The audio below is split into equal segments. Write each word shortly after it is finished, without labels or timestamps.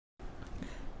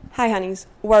Hi honeys,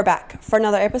 we're back for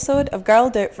another episode of Girl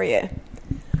Do It For You.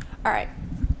 Alright,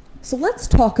 so let's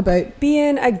talk about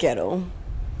being a ghetto.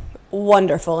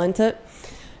 Wonderful, isn't it?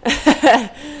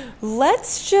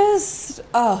 Let's just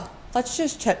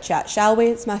chit chat, shall we?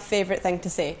 It's my favourite thing to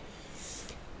say.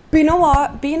 But you know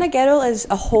what? Being a ghetto is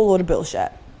a whole load of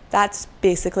bullshit. That's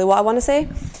basically what I want to say.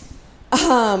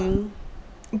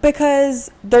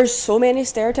 Because there's so many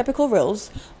stereotypical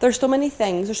rules, there's so many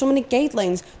things, there's so many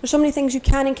guidelines, there's so many things you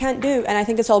can and can't do, and I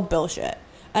think it's all bullshit.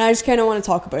 And I just kind of want to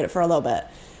talk about it for a little bit.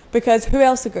 Because who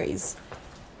else agrees?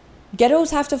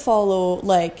 Ghettos have to follow,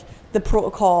 like, the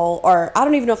protocol, or I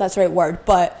don't even know if that's the right word,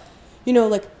 but, you know,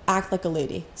 like, act like a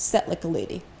lady, sit like a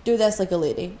lady, do this like a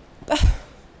lady.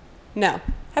 No.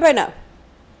 How about no? How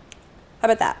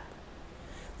about that?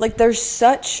 Like, there's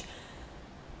such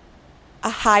a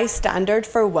high standard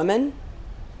for women,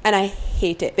 and I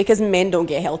hate it because men don't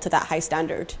get held to that high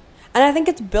standard. And I think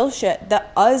it's bullshit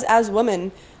that us as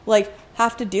women, like,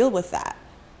 have to deal with that.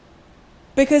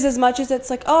 Because as much as it's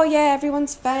like, oh yeah,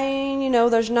 everyone's fine, you know,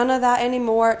 there's none of that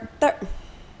anymore.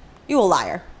 You a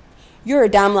liar. You're a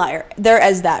damn liar. There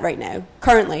is that right now,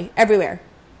 currently, everywhere.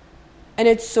 And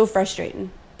it's so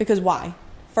frustrating. Because why?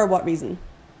 For what reason?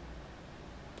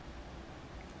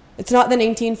 It's not the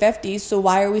 1950s, so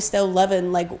why are we still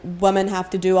living like women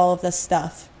have to do all of this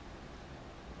stuff?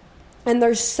 And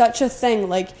there's such a thing,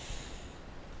 like,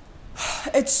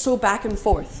 it's so back and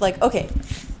forth. Like, okay,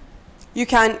 you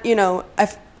can't, you know,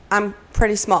 if I'm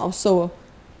pretty small, so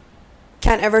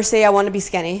can't ever say I want to be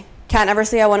skinny. Can't ever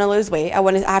say I want to lose weight. I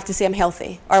have to say I'm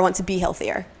healthy, or I want to be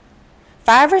healthier. If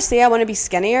I ever say I want to be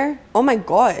skinnier, oh my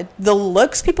God, the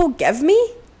looks people give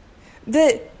me,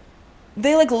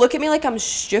 they like look at me like I'm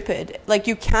stupid. Like,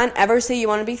 you can't ever say you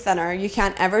want to be thinner. You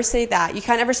can't ever say that. You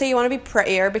can't ever say you want to be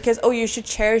prettier because, oh, you should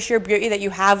cherish your beauty that you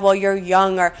have while you're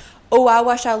young, or, oh, I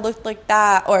wish I looked like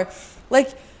that, or,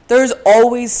 like, there's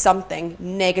always something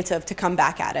negative to come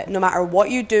back at it. No matter what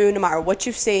you do, no matter what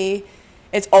you say,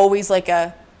 it's always like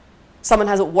someone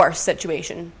has a worse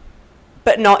situation,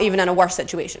 but not even in a worse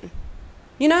situation,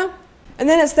 you know? And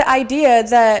then it's the idea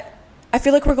that I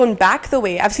feel like we're going back the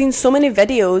way. I've seen so many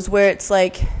videos where it's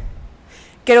like,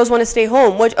 ghettos want to stay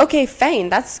home, which, okay, fine,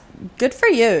 that's good for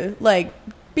you. Like,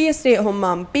 be a stay-at-home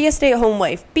mom, be a stay-at-home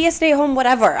wife, be a stay-at-home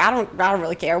whatever. I don't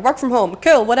really care. Work from home,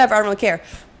 cool, whatever, I don't really care.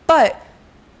 But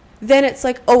then it's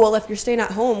like, oh, well, if you're staying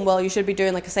at home, well, you should be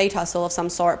doing like a side hustle of some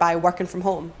sort by working from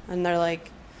home. And they're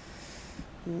like,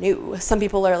 no. Some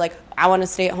people are like, I want to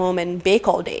stay at home and bake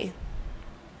all day.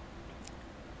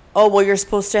 Oh, well, you're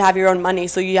supposed to have your own money,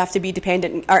 so you have to be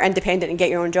independent and get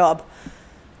your own job.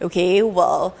 Okay,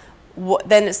 well,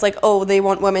 then it's like, oh, they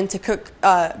want women to cook,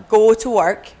 go to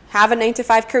work, have a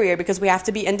 9-to-5 career because we have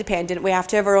to be independent, we have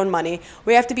to have our own money,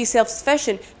 we have to be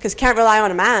self-sufficient because can't rely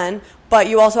on a man, but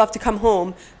you also have to come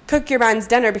home, cook your man's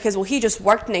dinner because, well, he just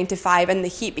worked 9-to-5 in the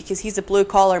heat because he's a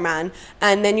blue-collar man,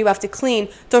 and then you have to clean.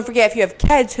 Don't forget, if you have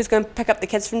kids, who's going to pick up the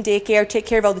kids from daycare, take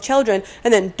care of all the children,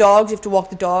 and then dogs, you have to walk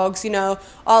the dogs, you know,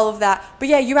 all of that. But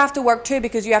yeah, you have to work too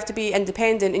because you have to be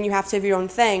independent and you have to have your own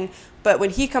thing. But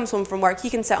when he comes home from work, he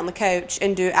can sit on the couch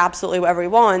and do absolutely whatever he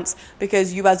wants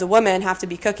because you as a woman have to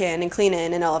be cooking and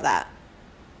cleaning and all of that.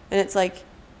 And it's like,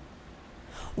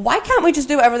 why can't we just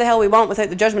do whatever the hell we want without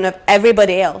the judgment of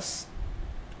everybody else?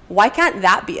 Why can't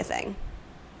that be a thing?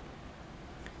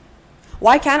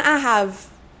 Why can't I have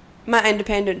my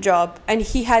independent job and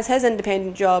he has his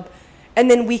independent job, and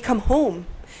then we come home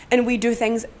and we do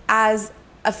things as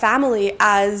a family,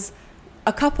 as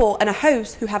a couple in a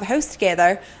house who have a house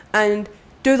together and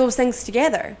do those things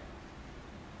together?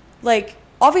 Like,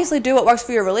 obviously do what works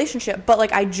for your relationship, but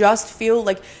like, I just feel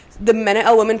like the minute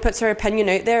a woman puts her opinion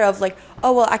out there of like,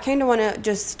 oh, well, I kind of want to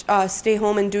just stay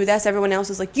home and do this, everyone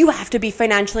else is like, you have to be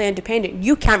financially independent,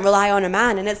 you can't rely on a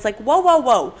man. And it's like,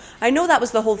 whoa, I know that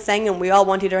was the whole thing and we all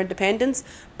wanted our independence,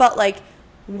 but like,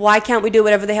 why can't we do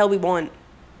whatever the hell we want?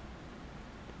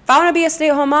 If I want to be a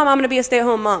stay-at-home mom, I'm going to be a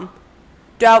stay-at-home mom.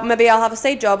 Maybe I'll have a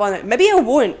side job on it, maybe I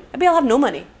won't, maybe I'll have no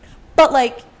money, but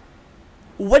like,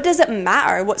 what does it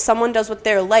matter what someone does with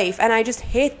their life? And I just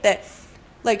hate that,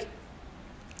 like,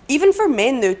 even for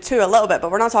men though too, a little bit,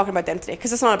 but we're not talking about them today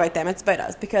because it's not about them, it's about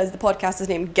us, because the podcast is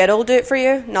named Ghetto Do It For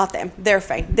You, not them. They're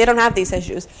fine, they don't have these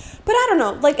issues. But I don't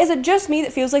know, like, is it just me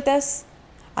that feels like this?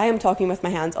 I am talking with my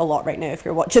hands a lot right now if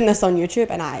you're watching this on YouTube,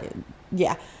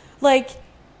 and like,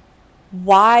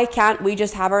 why can't we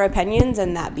just have our opinions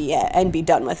and that be it and be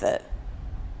done with it?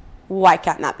 Why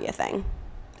can't that be a thing?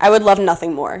 I would love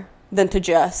nothing more than to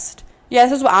just, yeah,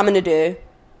 this is what I'm gonna do.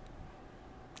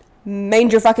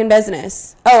 Mind your fucking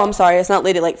business. Oh, I'm sorry, it's not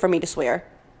ladylike for me to swear.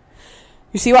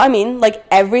 You see what I mean? Like,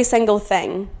 every single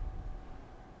thing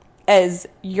is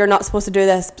you're not supposed to do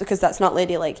this because that's not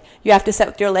ladylike. You have to sit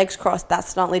with your legs crossed.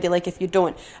 That's not ladylike if you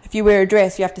don't. If you wear a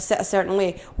dress, you have to sit a certain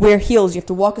way. Wear heels, you have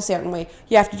to walk a certain way.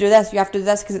 You have to do this, you have to do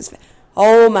this because it's...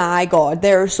 Oh my God,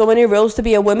 there are so many rules to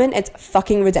be a woman. It's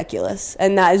fucking ridiculous.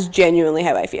 And that is genuinely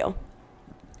how I feel.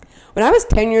 When I was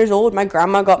 10 years old, my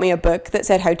grandma got me a book that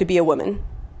said How to Be a Woman.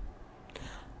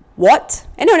 What?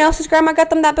 Anyone else's grandma got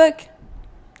them that book?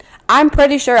 I'm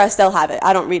pretty sure I still have it.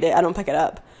 I don't read it. I don't pick it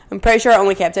up. I'm pretty sure I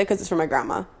only kept it because it's from my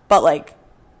grandma. But, like,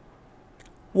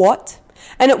 what?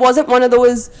 And it wasn't one of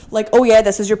those, like, oh, yeah,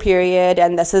 this is your period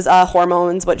and this is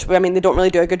hormones, which, I mean, they don't really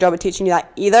do a good job of teaching you that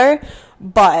either.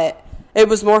 But it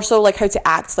was more so, like, how to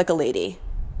act like a lady.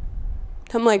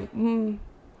 I'm like,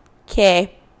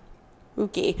 okay.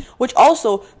 Which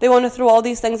also, they want to throw all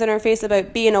these things in our face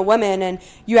about being a woman and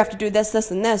you have to do this,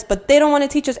 this, and this. But they don't want to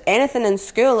teach us anything in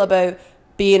school about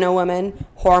being a woman,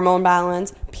 hormone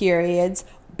balance, periods,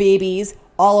 babies,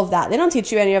 all of that. They don't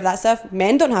teach you any of that stuff.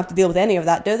 Men don't have to deal with any of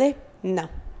that, do they? No.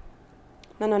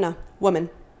 Women.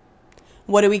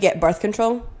 What do we get? Birth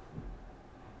control?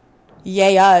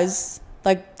 Yay us.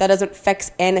 Like, that doesn't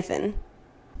fix anything.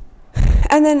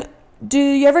 And then, do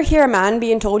you ever hear a man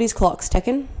being told his clock's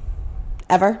ticking?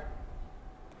 Ever?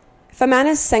 If a man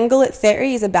is single at 30,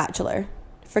 he's a bachelor.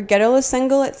 If a girl is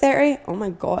single at 30, oh my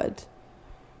God.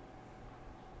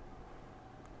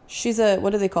 She's a,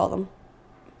 what do they call them?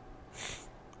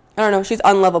 I don't know, she's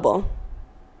unlovable.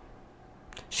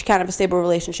 She can't have a stable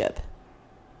relationship.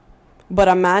 But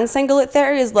a man single at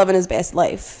 30 is living his best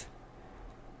life.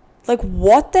 Like,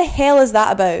 what the hell is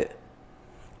that about?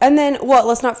 And then, what,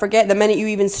 let's not forget, the minute you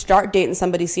even start dating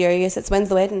somebody serious, it's when's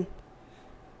the wedding?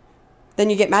 Then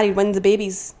you get married, when's the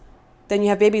babies? Then you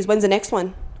have babies, when's the next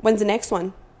one? When's the next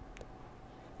one?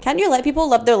 Can't you let people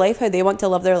live their life how they want to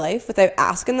live their life without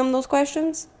asking them those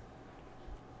questions?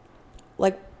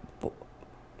 Like,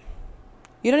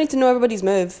 you don't need to know everybody's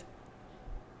move.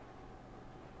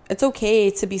 It's okay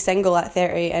to be single at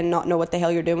 30 and not know what the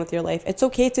hell you're doing with your life. It's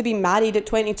okay to be married at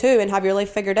 22 and have your life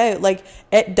figured out. Like,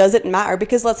 it doesn't matter,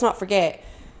 because let's not forget,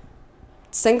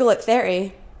 single at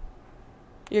 30,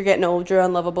 you're getting old, you're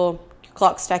unlovable, your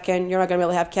clock's ticking, you're not going to be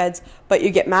able to have kids, but you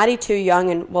get married too young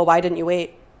and, well, why didn't you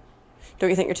wait? Don't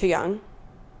you think you're too young?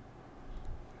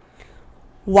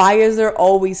 Why is there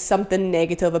always something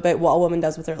negative about what a woman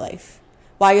does with her life?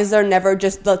 Why is there never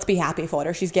just, let's be happy for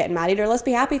her, she's getting married, or let's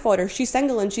be happy for her, she's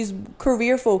single and she's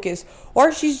career focused,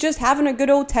 or she's just having a good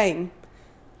old time?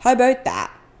 How about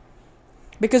that?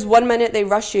 Because one minute they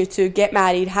rush you to get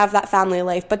married, have that family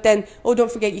life, but then, oh,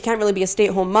 don't forget, you can't really be a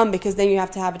stay-at-home mum because then you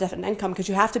have to have a different income because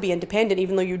you have to be independent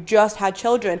even though you just had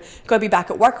children. You've got to be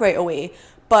back at work right away.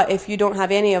 But if you don't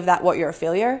have any of that, what, you're a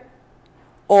failure?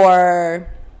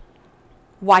 Or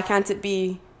why can't it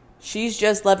be she's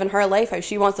just living her life how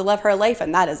she wants to live her life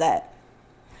and that is it?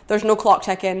 There's no clock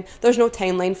ticking. There's no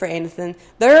timeline for anything.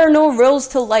 There are no rules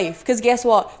to life because guess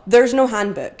what? There's no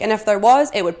handbook. And if there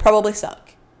was, it would probably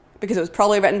suck because it was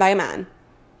probably written by a man.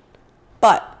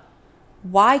 But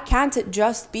why can't it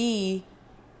just be,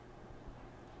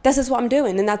 this is what I'm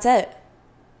doing and that's it?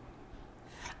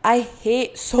 I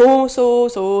hate so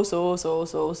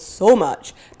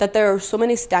much that there are so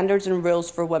many standards and rules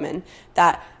for women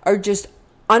that are just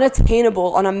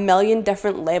unattainable on a million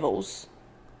different levels.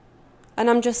 And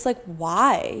I'm just like,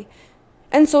 why?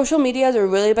 And social media is a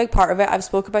really big part of it. I've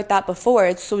spoke about that before.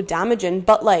 It's so damaging.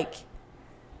 But like,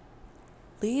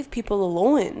 leave people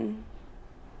alone.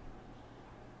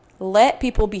 Let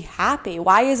people be happy.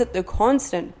 Why is it the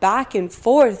constant back and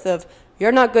forth of,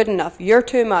 you're not good enough, you're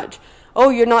too much, oh,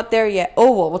 you're not there yet,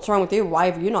 oh, well, what's wrong with you, why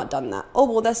have you not done that, oh,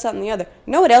 well, this, that, and the other.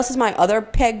 You know what else is my other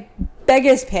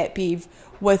biggest pet peeve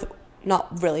with,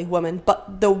 not really women,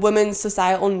 but the women's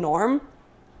societal norm,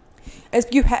 is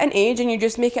you hit an age and you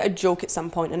just make it a joke at some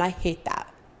point, and I hate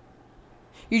that.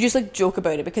 You just like joke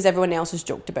about it because everyone else has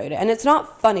joked about it, and it's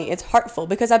not funny, it's hurtful,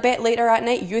 because I bet later at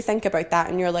night you think about that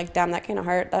and you're like, damn, that kind of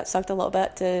hurt, that sucked a little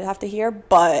bit to have to hear,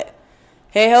 but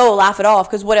hey ho, laugh it off,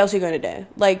 because what else are you going to do?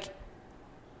 Like,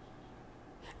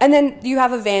 and then you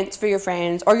have events for your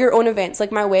friends or your own events.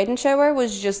 Like my wedding shower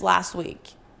was just last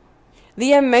week.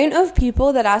 The amount of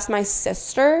people that asked my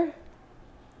sister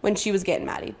when she was getting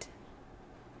married.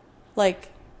 Like,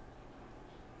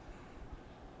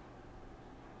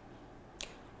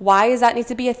 why does that need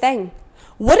to be a thing?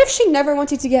 What if she never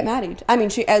wanted to get married? I mean,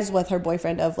 she is with her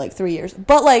boyfriend of like 3 years.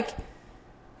 But like,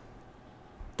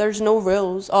 there's no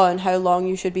rules on how long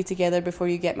you should be together before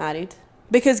you get married.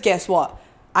 Because guess what?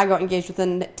 I got engaged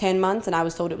within 10 months and I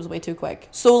was told it was way too quick.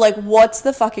 So, like, what's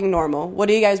the fucking normal? What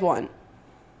do you guys want?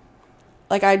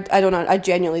 Like, I don't know. I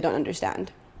genuinely don't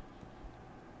understand.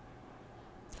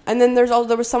 And then there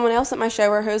was someone else at my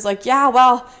shower who was like, yeah,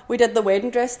 well, we did the wedding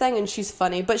dress thing, and she's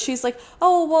funny, but she's like,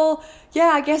 oh, well, yeah,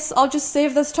 I guess I'll just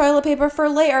save this toilet paper for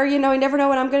later, you know, I never know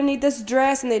when I'm going to need this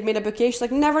dress, and they'd made a bouquet, she's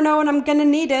like, never know when I'm going to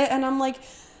need it, and I'm like,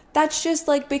 that's just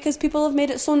like, because people have made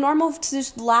it so normal to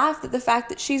just laugh at the fact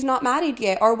that she's not married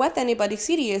yet, or with anybody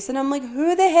serious, and I'm like,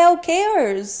 who the hell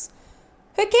cares?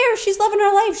 Who cares? She's living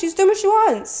her life, she's doing what she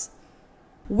wants.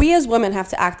 We as women have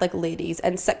to act like ladies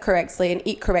and sit correctly and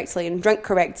eat correctly and drink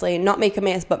correctly and not make a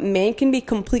mess, but men can be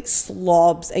complete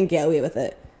slobs and get away with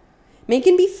it. Men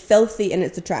can be filthy and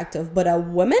it's attractive, but a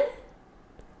woman?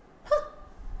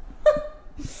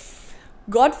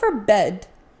 God forbid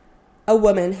a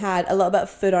woman had a little bit of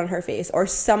food on her face or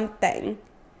something.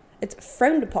 It's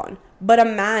frowned upon. But a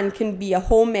man can be a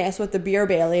whole mess with a beer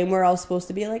belly and we're all supposed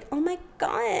to be like, oh my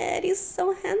God, he's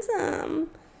so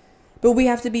handsome. But we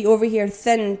have to be over here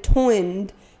thin,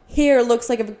 toned, hair looks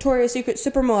like a Victoria's Secret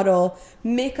supermodel,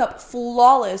 makeup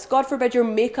flawless. God forbid your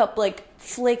makeup like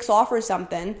flakes off or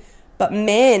something. But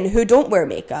men who don't wear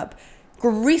makeup,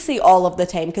 greasy all of the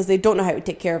time because they don't know how to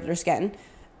take care of their skin.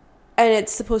 And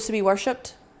it's supposed to be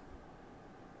worshipped.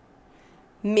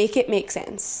 Make it make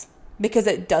sense. Because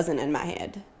it doesn't in my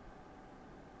head.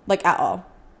 Like at all.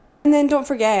 And then don't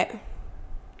forget,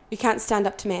 you can't stand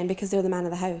up to men because they're the man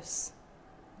of the house.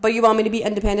 But you want me to be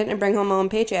independent and bring home my own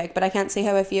paycheck, but I can't say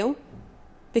how I feel?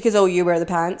 Because, oh, you wear the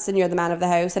pants and you're the man of the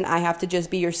house and I have to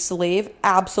just be your slave?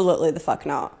 Absolutely the fuck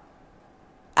not.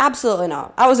 Absolutely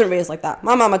not. I wasn't raised like that.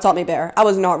 My mama taught me better. I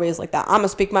was not raised like that. I'm going to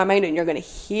speak my mind and you're going to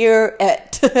hear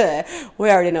it.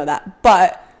 We already know that.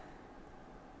 But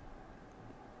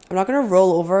I'm not going to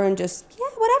roll over and just,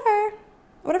 yeah, whatever.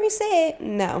 Whatever you say.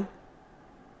 No.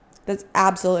 That's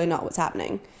absolutely not what's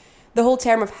happening. The whole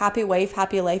term of happy wife,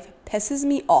 happy life pisses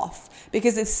me off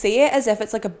because they say it as if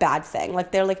it's like a bad thing.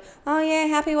 Like they're like, oh yeah,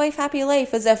 happy wife, happy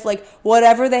life, as if like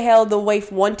whatever the hell the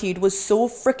wife wanted was so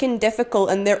freaking difficult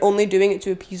and they're only doing it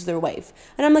to appease their wife.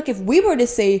 And I'm like, if we were to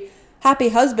say happy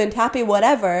husband, happy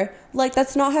whatever, like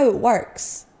that's not how it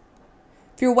works.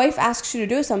 If your wife asks you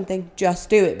to do something, just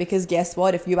do it, because guess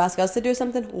what? If you ask us to do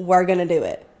something, we're gonna do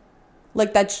it.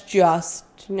 Like that's just,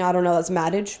 I don't know, that's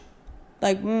marriage.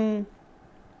 Like,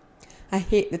 I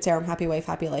hate the term happy wife,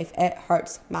 happy life. It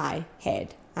hurts my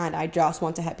head. And I just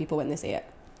want to hit people when they say it.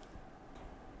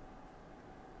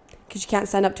 Because you can't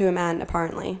stand up to a man,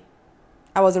 apparently.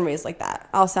 I wasn't raised like that.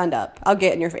 I'll stand up. I'll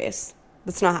get in your face.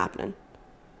 That's not happening.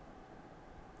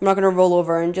 I'm not going to roll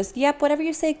over and just, yep, whatever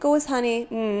you say goes, honey.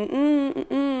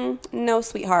 No,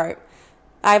 sweetheart.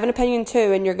 I have an opinion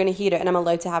too, and you're going to heed it, and I'm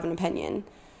allowed to have an opinion.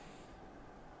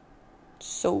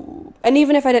 So, and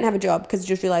even if I didn't have a job, because I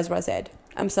just realized what I said,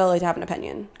 I'm still allowed to have an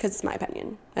opinion because it's my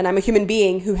opinion. And I'm a human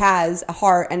being who has a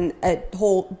heart and a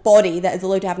whole body that is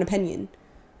allowed to have an opinion.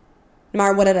 No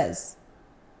matter what it is.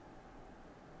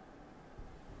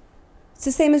 It's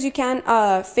the same as you can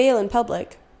fail in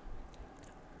public.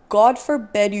 God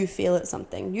forbid you fail at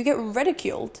something. You get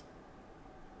ridiculed.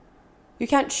 You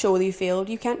can't show that you failed.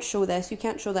 You can't show this. You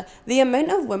can't show that. The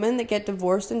amount of women that get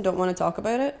divorced and don't want to talk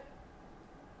about it.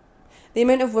 The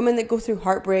amount of women that go through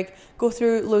heartbreak, go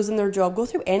through losing their job, go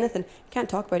through anything. You can't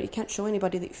talk about it. You can't show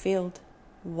anybody that you failed.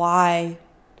 Why?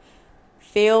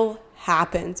 Fail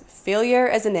happens. Failure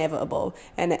is inevitable.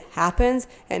 And it happens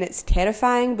and it's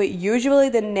terrifying. But usually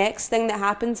the next thing that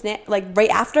happens, like right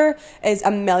after, is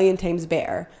a million times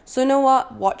better. So you know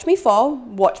what? Watch me fall.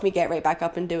 Watch me get right back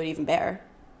up and do it even better.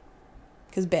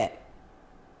 Because bet.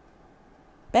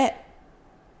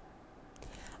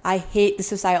 I hate the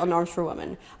societal norms for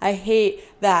women. I hate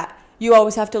that you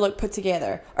always have to look put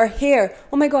together. Or hair.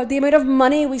 Oh my God, the amount of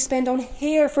money we spend on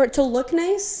hair for it to look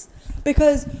nice.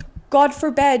 Because, God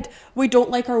forbid, we don't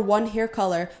like our one hair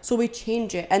color, so we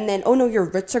change it. And then, oh no, your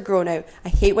roots are growing out. I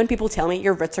hate when people tell me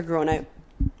your roots are growing out.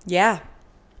 Yeah.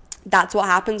 That's what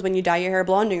happens when you dye your hair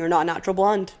blonde and you're not a natural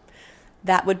blonde.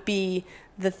 That would be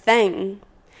the thing.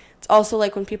 It's also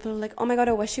like when people are like, oh my God,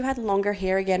 I wish you had longer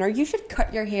hair again. Or you should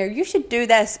cut your hair. You should do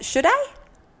this. Should I?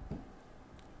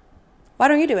 Why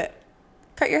don't you do it?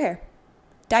 Cut your hair.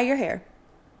 Dye your hair.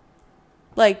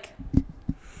 Like,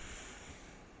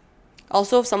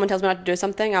 also, if someone tells me not to do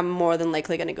something, I'm more than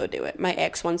likely going to go do it. My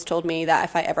ex once told me that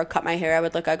if I ever cut my hair, I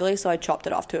would look ugly, so I chopped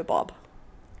it off to a bob.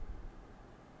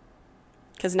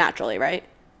 Because naturally, right?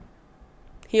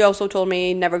 He also told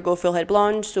me never go full head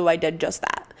blonde, so I did just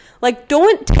that. Like,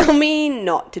 don't tell me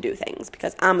not to do things,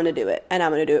 because I'm going to do it, and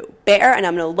I'm going to do it better, and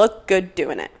I'm going to look good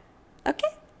doing it.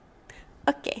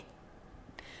 Okay.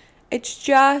 It's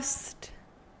just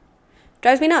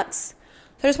drives me nuts.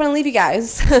 So I just want to leave you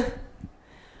guys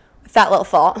with that little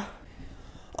thought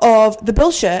of the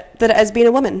bullshit that it is being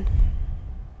a woman.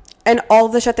 and all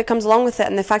the shit that comes along with it,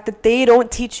 and the fact that they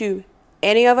don't teach you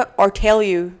any of it or tell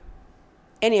you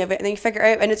any of it, and then you figure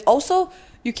it out. And it's also,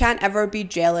 you can't ever be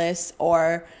jealous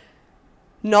or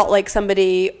not like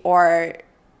somebody or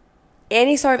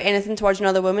any sort of anything towards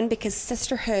another woman, because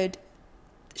sisterhood,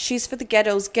 she's for the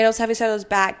girls have each other's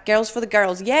back, girls for the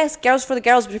girls. Yes, girls for the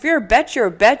girls, but if you're a bitch, you're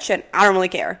a bitch, and I don't really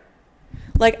care.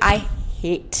 Like, I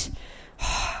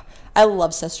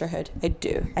love sisterhood. I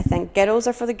do. I think girls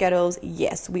are for the girls.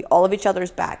 Yes, we all have each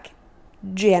other's back,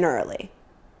 generally.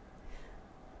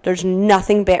 There's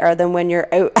nothing better than when you're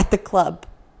out at the club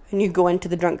and you go into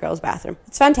the drunk girl's bathroom.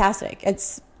 It's fantastic.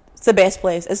 It's the best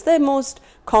place. It's the most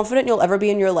confident you'll ever be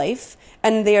in your life,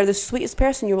 and they are the sweetest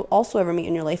person you will also ever meet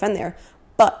in your life in there.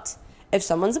 But if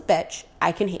someone's a bitch,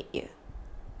 I can hate you.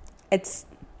 It's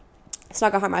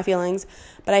not gonna hurt my feelings,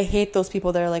 but I hate those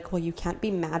people that are like, well, you can't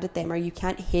be mad at them, or you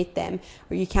can't hate them,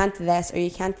 or you can't this, or you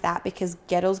can't that, because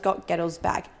ghetto's got ghetto's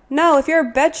back. No, if you're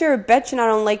a bitch, you're a bitch, and I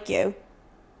don't like you.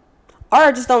 Or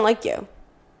I just don't like you.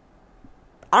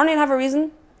 I don't even have a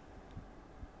reason.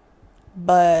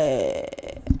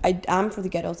 But I am for the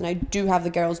girls, and I do have the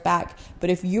girls' back. But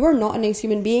if you are not a nice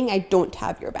human being, I don't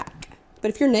have your back. But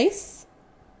if you're nice,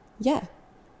 yeah.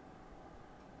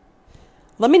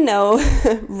 Let me know,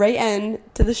 write in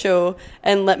to the show,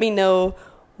 and let me know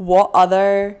what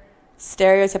other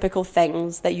stereotypical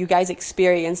things that you guys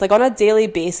experience, like on a daily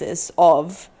basis,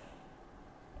 of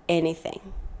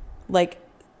anything. Like,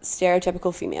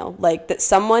 stereotypical female. Like, that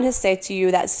someone has said to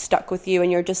you that's stuck with you,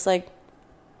 and you're just like,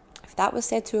 if that was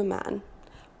said to a man,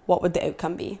 what would the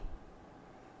outcome be?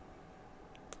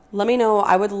 Let me know.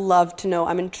 I would love to know.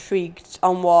 I'm intrigued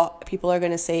on what people are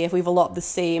going to say, if we have a lot of the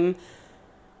same,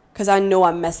 because I know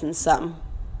I'm missing some.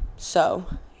 So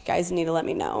you guys need to let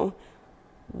me know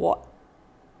what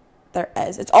there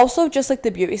is. It's also just like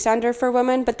the beauty standard for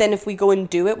women, but then if we go and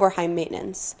do it, we're high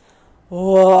maintenance.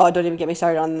 Oh, don't even get me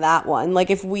started on that one. Like,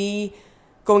 if we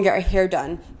go and get our hair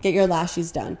done, get your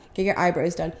lashes done, get your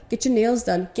eyebrows done, get your nails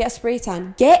done, get a spray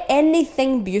tan, get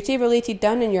anything beauty related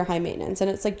done, and you're high maintenance.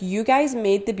 And it's like, you guys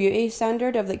made the beauty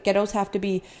standard of that girls have to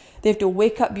be, they have to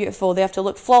wake up beautiful, they have to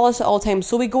look flawless at all times,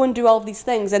 so we go and do all of these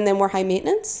things, and then we're high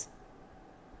maintenance?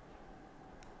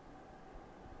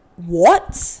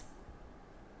 What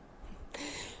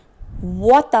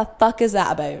the fuck is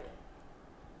that about?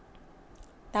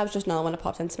 That was just another one that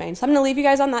popped into mind. So I'm going to leave you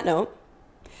guys on that note.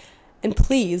 And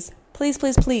please, please,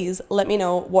 please, please let me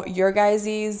know what your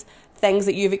guys' things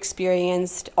that you've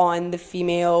experienced on the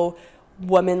female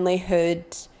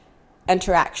womanlyhood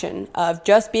interaction of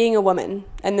just being a woman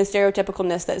and the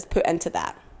stereotypicalness that is put into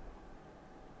that.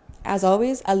 As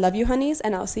always, I love you, honeys,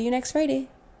 and I'll see you next Friday.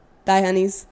 Bye, honeys.